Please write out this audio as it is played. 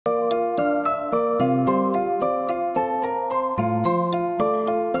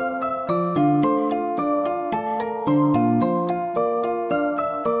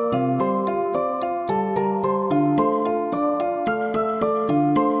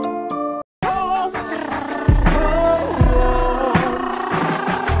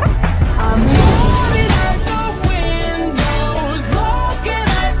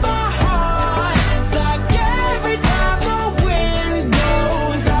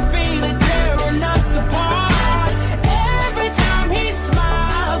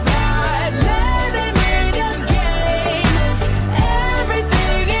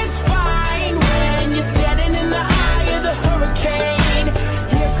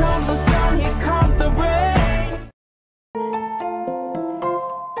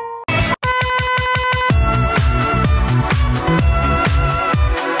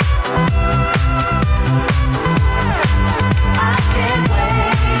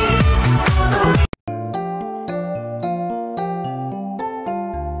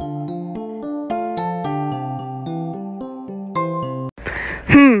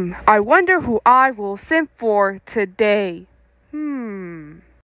I wonder who I will simp for today.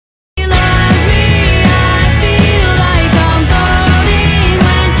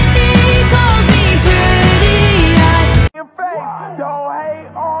 Don't hate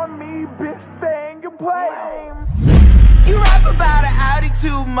on me, bitch, stay in your place. You rap about an Audi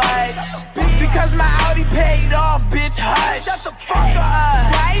too much, because my Audi paid off, bitch, hush. Shut the fuck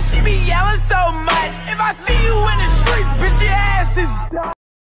up. Why she be yelling so much? If I see you in the streets, bitch, your ass is done.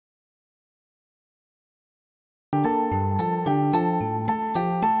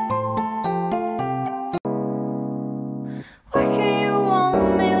 Why can't you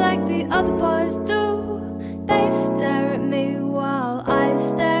want me like the other boys do? They stare at me while I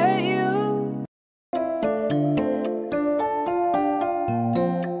stare at you.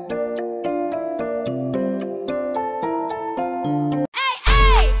 Hey,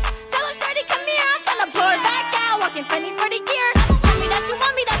 hey! Tell us Freddie, come here, I'm trying to blow it back out. Walking funny for the gear. Tell me that you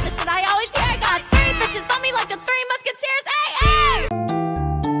want me, that's the shit I always hear. I got 3 bitches on me like the 3 musketeers. Hey, hey!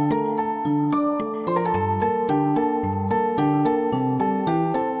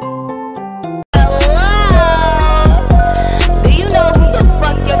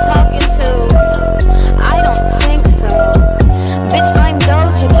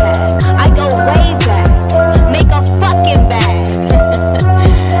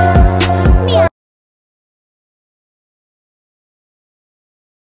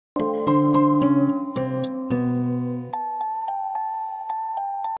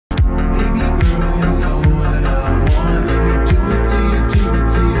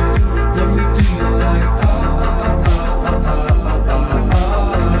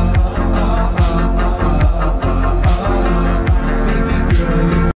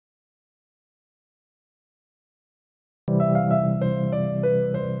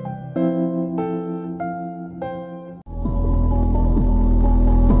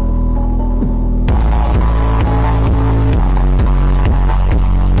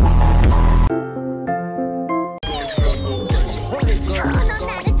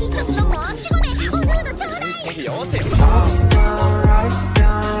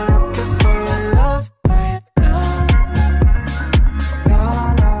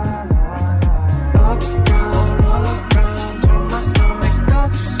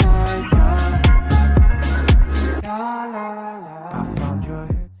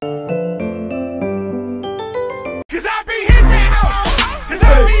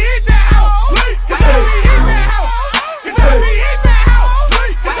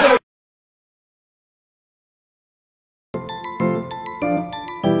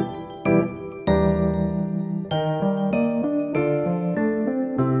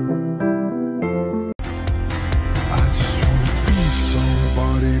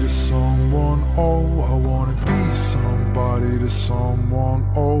 Someone,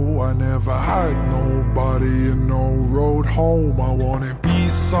 oh, I never had nobody and no road home. I wanna be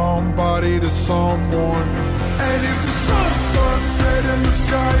somebody to someone. And if the sun starts setting, the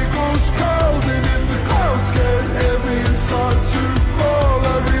sky goes cold, and if the clouds get heavy and start to fall,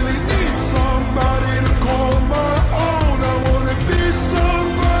 I really need somebody to call my own. I wanna be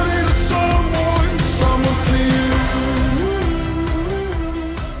somebody to someone. Someone to you,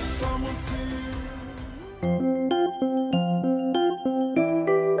 someone to you.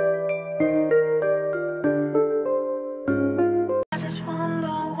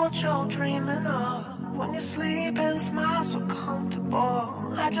 You're dreaming of when you sleep and smile so comfortable.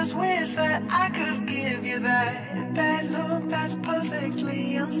 I just wish that I could give you that look that's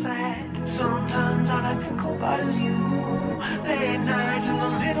perfectly unsaid. Sometimes all I think about is you. Late nights in the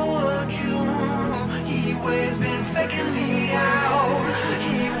middle of June. He always been faking me out.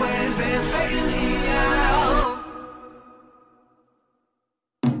 He always been faking me out.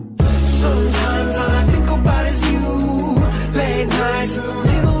 Sometimes all I think about is you. Late nights in the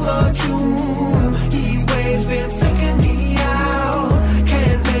middle of June. He always been